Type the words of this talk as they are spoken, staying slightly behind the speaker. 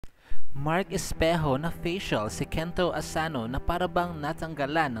Marck Espejo na facial si Kento Asano na parabang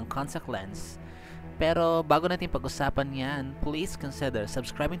natanggalan ng contact lens. Pero bago natin pag-usapan yan, please consider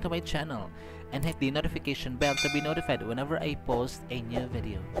subscribing to my channel and hit the notification bell to be notified whenever I post a new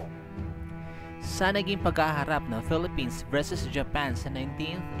video. Sa naging pagkaharap ng Philippines versus Japan sa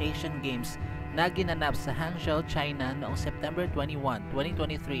 19th Asian Games na ginanap sa Hangzhou, China noong September 21,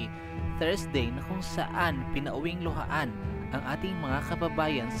 2023, Thursday, na kung saan pinauwing luhaan ang ating mga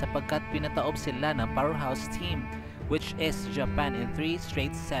kababayan sapagkat pinataob sila ng powerhouse team, which is Japan in 3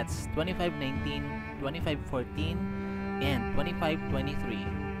 straight sets, 25-19, 25-14, and 25-23.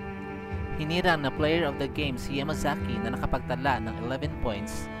 Hinirang na player of the game si Yamazaki na nakapagtala ng 11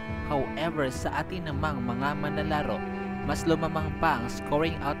 points. However, sa atin namang mga manlalaro, mas lumamang pa ang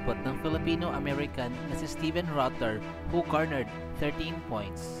scoring output ng Filipino-American na si Steven Rother, who garnered 13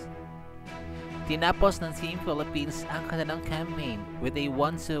 points. Tinapos ng Team Philippines ang kanilang campaign with a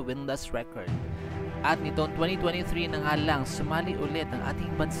 1-2 winless record. At nitong 2023 na nga lang sumali ulit ang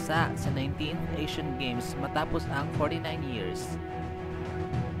ating bansa sa 19th Asian Games matapos ang 49 years.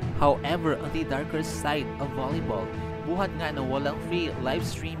 However, on the darker side of volleyball, buhat nga na walang free live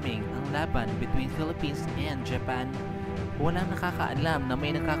streaming ang laban between Philippines and Japan, walang nakakaalam na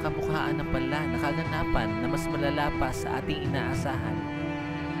may nakakamukhaan na pala na kaganapan na mas malala pa sa ating inaasahan.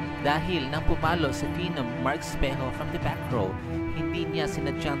 Dahil nang pumalo sa Phenom Marck Espejo from the back row, hindi niya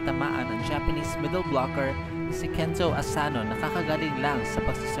sinadyang tamaan ang Japanese middle blocker na si Kento Asano na kakagaling lang sa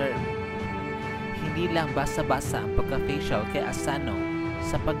pagsiserve. Hindi lang basa-basa ang pagka-facial kay Asano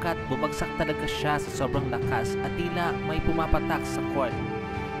sapagkat bumagsak talaga siya sa sobrang lakas at tila may pumapatak sa court.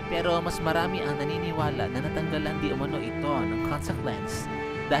 Pero mas marami ang naniniwala na natanggalan di umano ito ng contact lens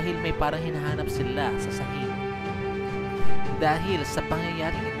dahil may parang hinahanap sila sa sahig. Dahil sa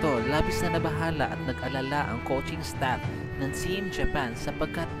pangyayaring ito, labis na nabahala at nag-alala ang coaching staff ng Team Japan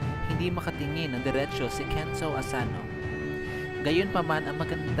sapagkat hindi makatingin ng diretsyo si Kento Asano. Gayunpaman, ang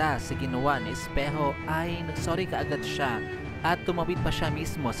maganda sa ginawa ni Espejo ay nagsorry kaagad siya at tumawid pa siya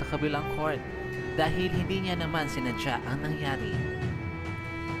mismo sa kabilang court dahil hindi niya naman sinadya ang nangyari.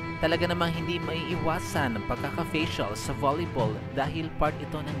 Talaga namang hindi maiiwasan ang pagkaka-facial sa volleyball dahil part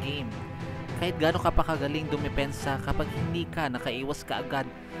ito ng game. Kahit gaano ka pa kagaling dumepensa, kapag hindi ka nakaiwas kaagad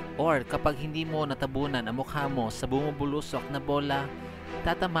or kapag hindi mo natabunan ang mukha mo sa bumubulusok na bola,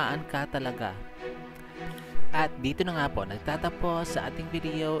 tatamaan ka talaga. At dito na nga po nagtatapos sa ating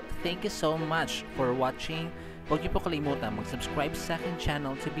video. Thank you so much for watching. Huwag niyo po kalimutan mag-subscribe sa aking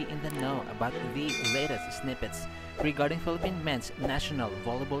channel to be in the know about the latest snippets regarding Philippine men's national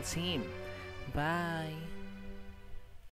volleyball team. Bye!